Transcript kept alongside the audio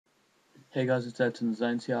Hey guys, it's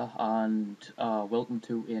EditsAndDesigns here, and welcome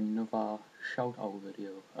to another shout-out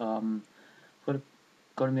video.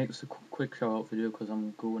 Gotta make this a quick shout-out video because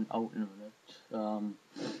I'm going out in a minute.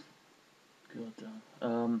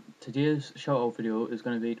 Today's shout-out video is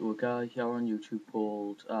going to be to a guy here on YouTube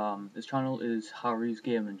called, his channel is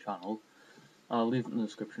HarrysGamingChannel. I'll leave it in the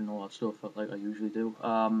description, all that stuff, like I usually do.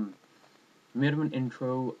 Made him an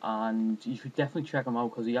intro, and you should definitely check him out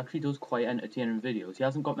because he actually does quite entertaining videos. He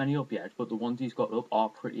hasn't got many up yet, but the ones he's got up are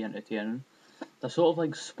pretty entertaining. They're sort of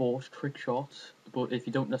like sports trick shots, but if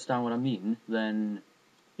you don't understand what I mean, then,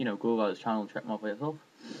 you know, go over his channel and check him out for yourself.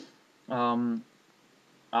 I'm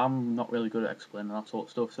not really good at explaining that sort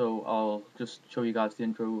of stuff, so I'll just show you guys the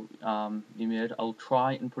intro he made. I'll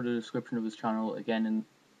try and put a description of his channel again in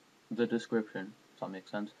the description, if that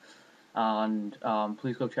makes sense. And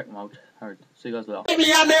please go check them out. Alright, see you guys later.